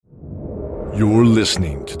You're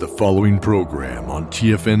listening to the following program on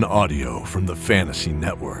TFN Audio from the Fantasy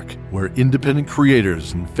Network, where independent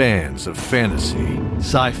creators and fans of fantasy,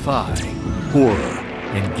 sci-fi, horror,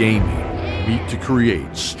 and gaming meet to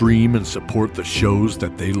create, stream, and support the shows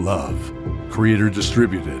that they love.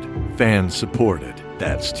 Creator-distributed, fan-supported,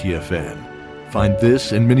 that's TFN. Find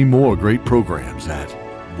this and many more great programs at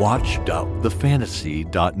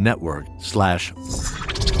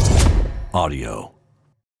watch.thefantasy.network/audio.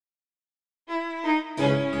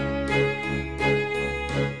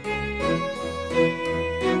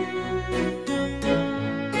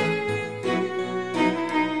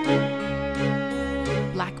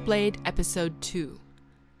 BLACKBLADE Episode 2,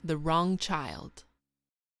 The Wrong Child.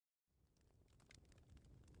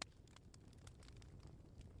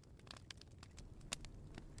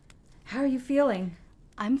 How are you feeling?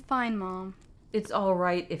 I'm fine, Mom. It's all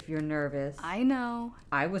right if you're nervous. I know.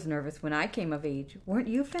 I was nervous when I came of age. Weren't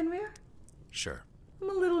you, Fenrir? Sure. I'm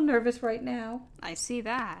a little nervous right now. I see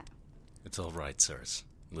that. It's all right, sirs.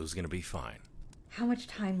 Lou's gonna be fine. How much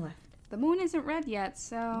time left? The moon isn't red yet,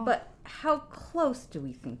 so... But how close do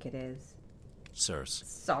we think it is? Sirs.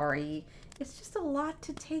 Sorry. It's just a lot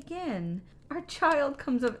to take in. Our child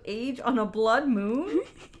comes of age on a blood moon?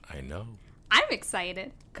 I know. I'm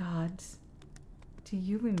excited. Gods. Do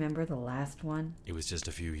you remember the last one? It was just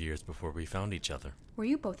a few years before we found each other. Were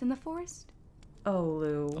you both in the forest? Oh,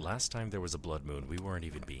 Lou. The last time there was a blood moon, we weren't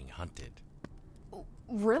even being hunted.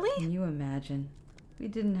 Really? Can you imagine? We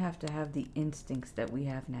didn't have to have the instincts that we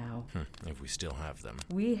have now. If we still have them.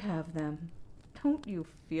 We have them. Don't you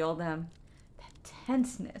feel them? That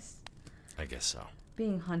tenseness. I guess so.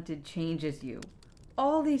 Being hunted changes you.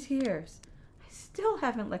 All these years, I still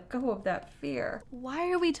haven't let go of that fear. Why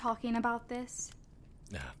are we talking about this?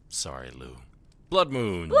 Sorry, Lou. Blood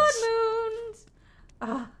moons! Blood moons!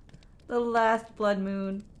 Ah, the last blood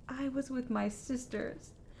moon, I was with my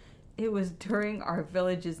sisters. It was during our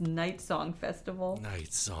village's Night Song Festival.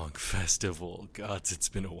 Night Song Festival. Gods, it's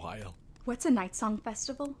been a while. What's a night song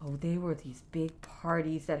festival? Oh, they were these big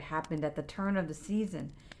parties that happened at the turn of the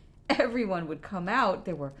season. Everyone would come out.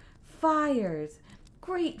 There were fires,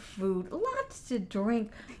 great food, lots to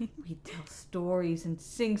drink. We'd tell stories and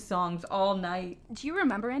sing songs all night. Do you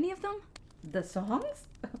remember any of them? The songs?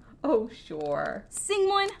 Oh, sure. Sing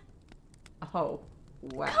one. Oh,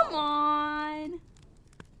 wow. Come on.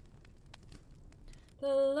 The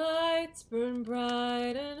lights burn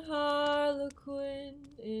bright and harlequin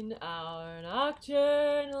in our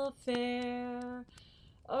nocturnal fair.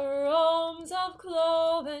 Aromas of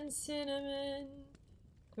clove and cinnamon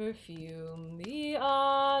perfume the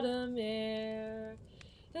autumn air.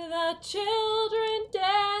 The children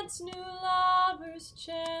dance, new lovers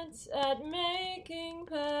chance at making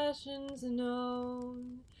passions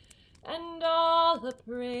known. And all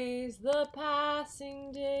appraise the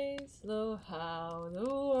passing days, lo, how the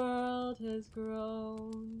world has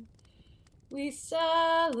grown. We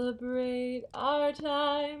celebrate our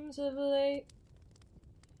times of late,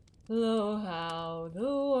 lo, how the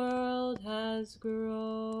world has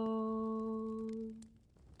grown.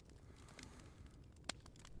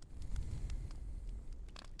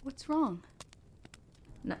 What's wrong?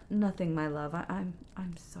 Nothing, my love. I'm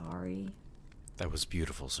sorry. That was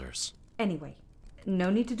beautiful, sirs. Anyway, no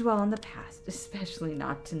need to dwell on the past, especially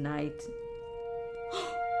not tonight.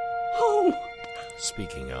 Oh!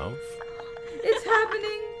 Speaking of... It's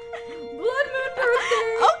happening! Blood moon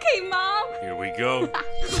birthday! Okay, Mom! Here we go.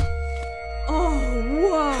 Oh,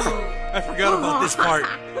 whoa! I forgot about this part.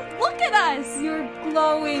 Look at us! You're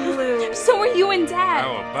glowing, Lou. So are you and Dad.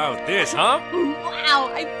 How about this, huh? Wow,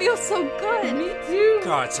 I feel so good. Me too.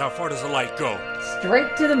 Gods, how far does the light go?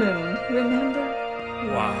 Straight to the moon, remember?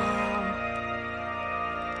 Wow.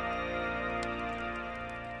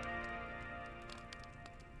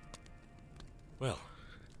 Well,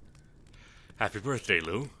 happy birthday,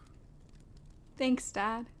 Lou. Thanks,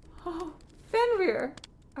 Dad. Oh, Fenrir,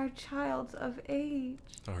 our child's of age.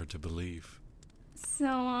 Hard to believe. So,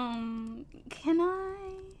 can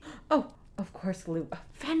I? Oh, of course, Lou.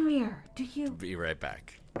 Fenrir, do you? Be right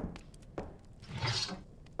back.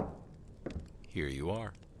 Here you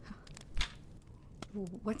are.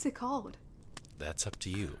 What's it called? That's up to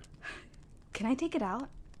you. Can I take it out?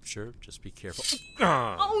 Sure, just be careful.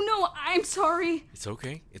 Oh, no, I'm sorry. It's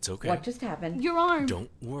okay, it's okay. What just happened? Your arm. Don't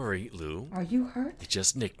worry, Lou. Are you hurt? It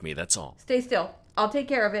just nicked me, that's all. Stay still. I'll take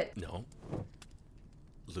care of it. No.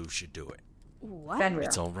 Lou should do it. What? Fenrir.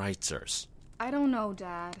 It's all right, sirs. I don't know,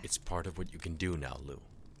 Dad. It's part of what you can do now, Lou.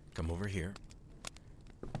 Come over here.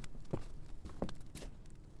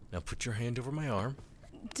 Now put your hand over my arm.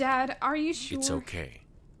 Dad, are you sure? It's okay.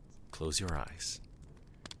 Close your eyes.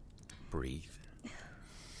 Breathe.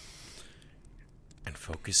 And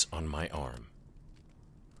focus on my arm.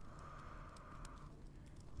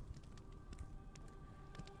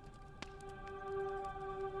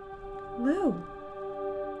 Lou,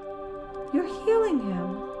 you're healing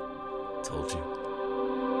him. Told you.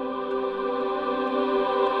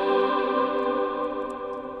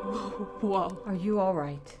 Whoa. Are you all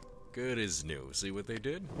right? Good as new. See what they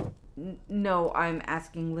did? No, I'm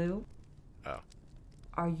asking Lou. Oh.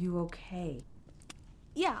 Are you okay?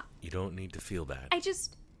 Yeah, You don't need to feel bad.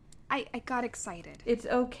 I got excited. It's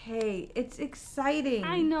okay. It's exciting.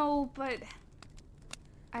 I know, but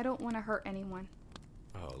I don't want to hurt anyone.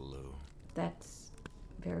 Oh, Lou. That's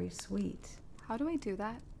very sweet. How do I do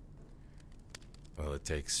that? Well, it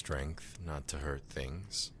takes strength not to hurt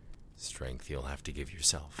things. Strength you'll have to give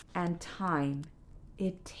yourself. And time.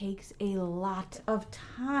 It takes a lot of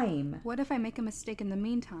time. What if I make a mistake in the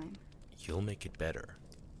meantime? You'll make it better.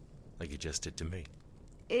 Like you just did to me.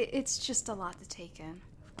 It's just a lot to take in.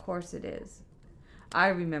 Of course it is. I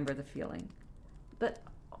remember the feeling. But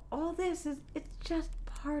all this it's just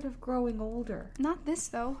part of growing older. Not this,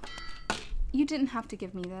 though. You didn't have to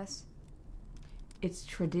give me this. It's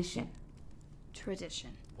tradition.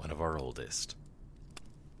 Tradition. One of our oldest.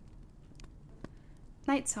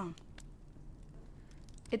 Night Song.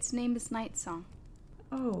 Its name is Night Song.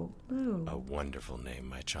 Oh, Lou. A wonderful name,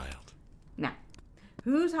 my child. Now,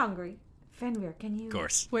 who's hungry? Fenrir, can you? Of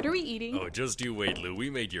course. What are we eating? Oh, just you wait, Lou. We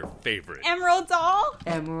made your favorite. Emerald doll?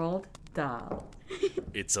 Emerald Doll.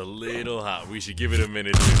 It's a little hot. We should give it a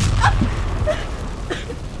minute.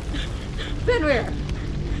 Fenrir!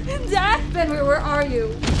 Dad? Fenrir, where are you?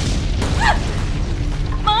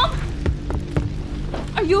 Mom?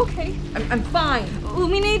 Are you okay? I'm fine.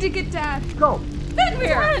 We need to get Dad. Go. Fenrir!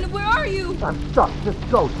 Dad, where are you? I'm stuck.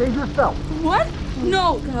 Just go. Save yourself. What?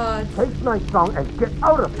 No. God. Take Night Song and get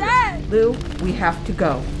out of here. Dad! Lou, we have to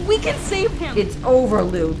go. We can save him. It's over,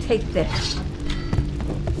 Lou. Take this.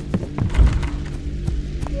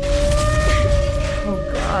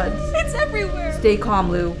 Oh, God. It's everywhere. Stay calm,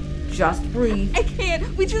 Lou. Just breathe. I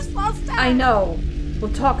can't. We just lost Dad. I know.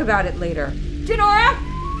 We'll talk about it later. Janora!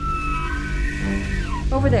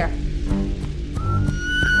 Over there.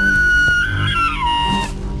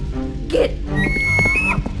 Get!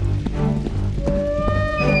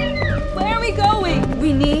 Where are we going?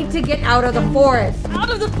 We need to get out of the forest. Out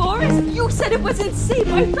of the forest? You said it wasn't safe.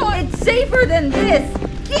 I thought It's safer than this.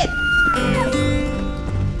 Get!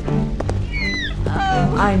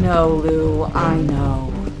 Oh. I know, Lou. I know.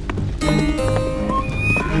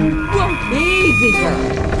 Whoa. Easy, girl.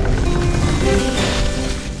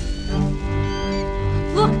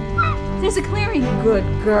 Look, there's a clearing. Good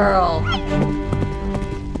girl.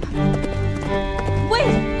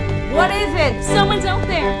 Wait, What is it? someone's out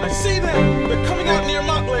there. I see them! They're coming out near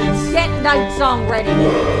my place! Get Night Song ready.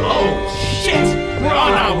 Oh, shit! We're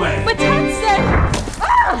on our way! But Dad said...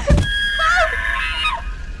 Ah!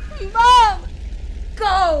 Mom!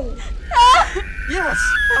 Go! Yes!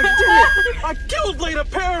 I did it! I killed Lena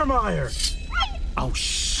Parameyer! Oh,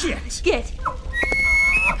 shit! Get.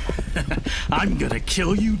 I'm gonna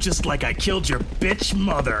kill you just like I killed your bitch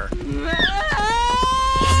mother!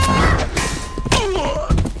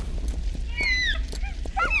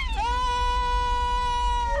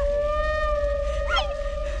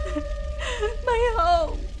 My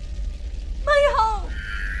home. My home.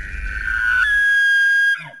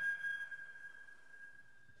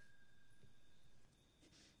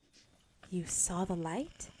 You saw the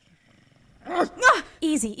light?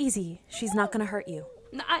 Easy, easy. She's not gonna hurt you.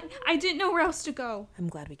 I didn't know where else to go. I'm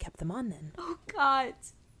glad we kept them on then. Oh, God.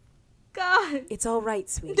 God. It's all right,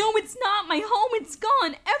 sweet. No, it's not. My home, it's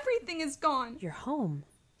gone. Everything is gone. You're home.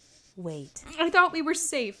 Wait. I thought we were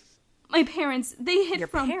safe. My parents, they hid Your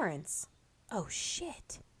from... parents? Oh,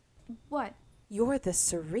 shit. What? You're the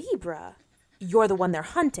Cerebra. You're the one they're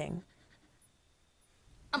hunting.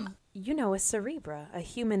 You know a Cerebra, a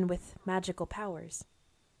human with magical powers.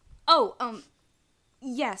 Oh,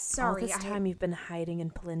 yes, sorry. All this time you've been hiding in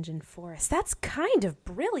Palingen Forest. That's kind of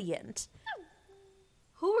brilliant.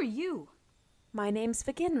 Who are you? My name's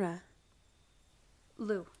Vaginra.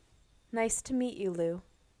 Lou. Nice to meet you, Lou.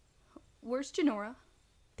 Where's Janora?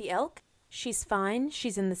 The elk? She's fine.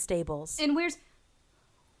 She's in the stables. And where's...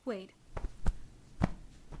 Wait.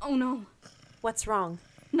 Oh, no. What's wrong?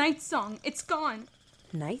 Night Song. It's gone.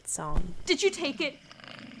 Night Song. Did you take it?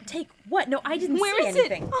 Take what? No, I didn't Where see is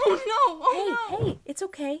anything. it? Oh, no. Oh, no. Hey, it's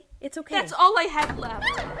okay. It's okay. That's all I had left.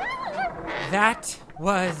 That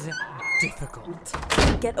was difficult.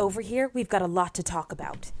 Get over here. We've got a lot to talk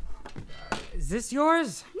about. Is this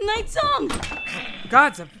yours? Night Song!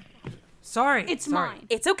 Gods, I'm sorry. It's sorry. mine.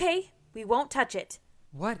 It's okay. We won't touch it.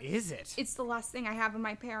 What is it? It's the last thing I have of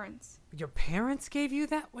my parents. Your parents gave you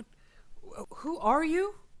that? What? Who are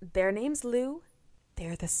you? Their name's Lou.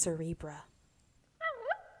 They're the Cerebra.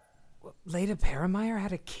 Leda Parameyer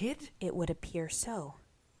had a kid? It would appear so.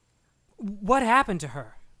 What happened to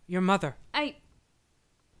her? Your mother?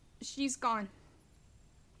 She's gone.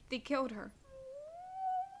 They killed her.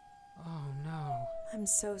 Oh, no. I'm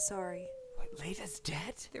so sorry. What, Leda's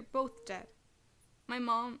dead? They're both dead. My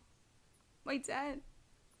mom, my dad.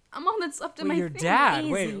 I'm all that's left of my your family. dad?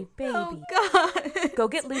 Easy, Wait. baby. Oh, God. Go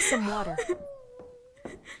get Lou some water.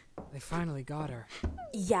 They finally got her.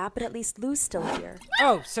 Yeah, but at least Lou's still here.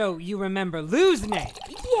 Oh, so you remember Lou's name?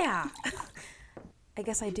 Yeah. I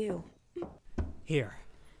guess I do. Here.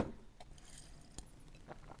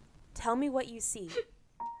 Tell me what you see.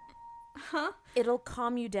 Huh? It'll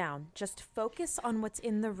calm you down. Just focus on what's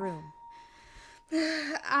in the room.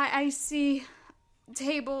 I see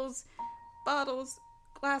tables, bottles,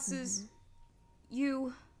 glasses,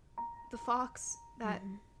 you, the fox, that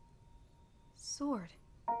sword.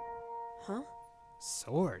 Huh?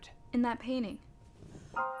 Sword? In that painting.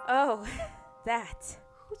 Oh, that.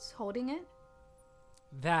 Who's holding it?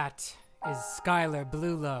 That is Skylar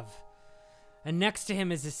Bluelove. And next to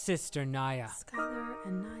him is his sister, Naya. Skylar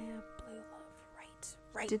and Naya Bluelove.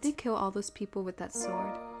 Right. Did they kill all those people with that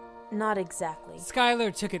sword? Not exactly.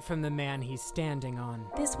 Skylar took it from the man he's standing on.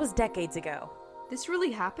 This was decades ago. This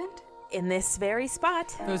really happened? In this very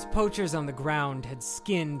spot. Those poachers on the ground had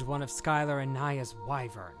skinned one of Skylar and Naya's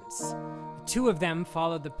wyverns. The two of them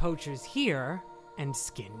followed the poachers here and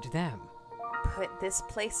skinned them. Put this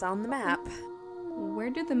place on the map. Where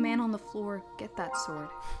did the man on the floor get that sword?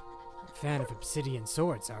 Fan of obsidian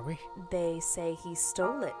swords, are we? They say he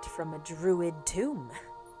stole it from a druid tomb.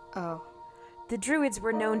 Oh. The druids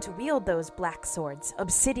were known to wield those black swords,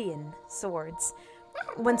 obsidian swords.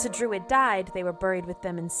 Once a druid died, they were buried with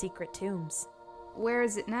them in secret tombs. Where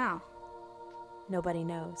is it now? Nobody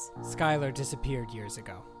knows. Skylar disappeared years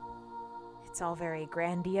ago. It's all very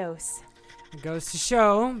grandiose. It goes to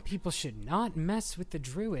show people should not mess with the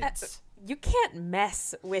druids. You can't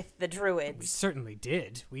mess with the We druids. certainly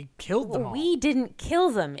did. We killed them all. We didn't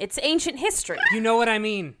kill them. It's ancient history. You know what I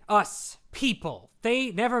mean? Us, people.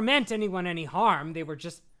 They never meant anyone any harm. They were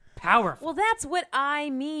just powerful. Well, that's what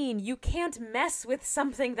I mean. You can't mess with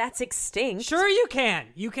something that's extinct. Sure you can.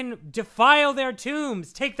 You can defile their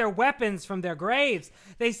tombs, take their weapons from their graves.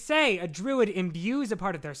 They say a druid imbues a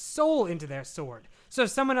part of their soul into their sword. So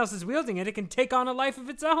if someone else is wielding it, it can take on a life of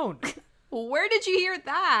its own. Where did you hear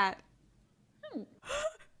that?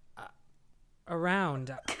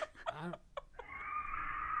 Around.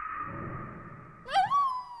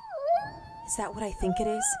 Is that what I think it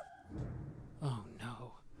is? Oh,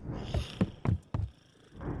 no.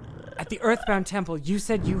 At the Earthbound Temple, you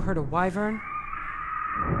said you heard a wyvern?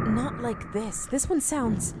 Not like this. This one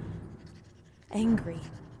sounds angry.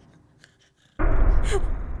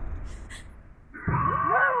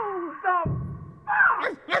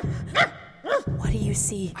 What do you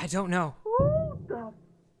see? I don't know. Who the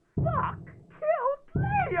fuck killed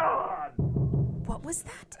Leon? What was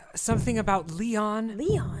that? Something about Leon?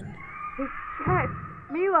 Leon? His chest.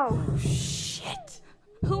 Milo. Shit.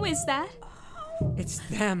 Who is that? It's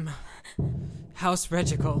them. House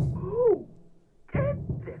Regical. Who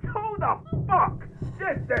did this? Who the fuck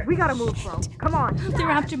did this? We gotta move, bro. Come on. They're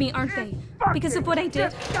after me, aren't they? Because of what I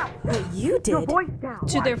did? What you did? Your voice down.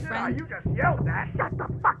 To their What? friend. You just yelled that. Shut the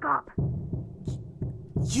fuck up.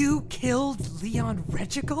 You killed Leon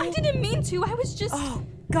Regical? I didn't mean to. I was just... Oh,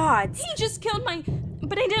 God. He just killed my...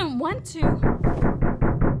 But I didn't want to.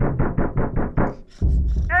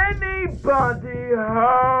 Anybody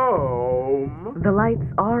home? The lights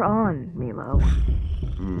are on, Milo.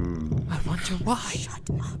 I wonder why. Shut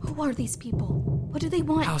up. Who are these people? What do they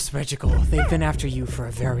want? House Regical, they've been after you for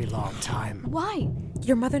a very long time. Why?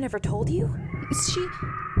 Your mother never told you?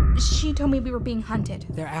 She told me we were being hunted.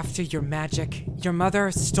 They're after your magic. Your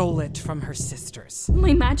mother stole it from her sisters.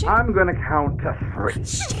 My magic? I'm gonna count to 3.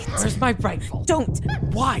 Shit. Where's my rifle? Don't.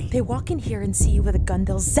 Why? They walk in here and see you with a gun,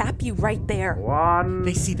 they'll zap you right there. 1.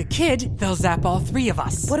 They see the kid, they'll zap all 3 of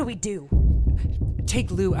us. What do we do?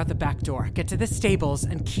 Take Lou out the back door, get to the stables,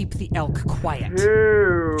 and keep the elk quiet. 2.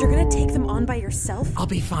 You're gonna take them on by yourself? I'll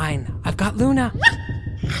be fine. I've got Luna.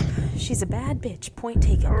 She's a bad bitch. Point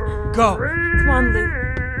taken. Go. Come on, Lou.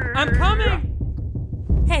 I'm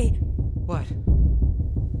coming! Hey, What?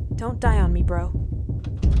 don't die on me, bro.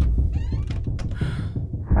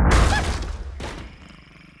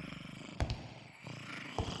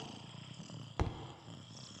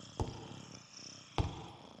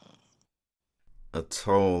 A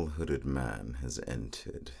tall hooded man has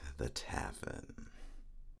entered the tavern.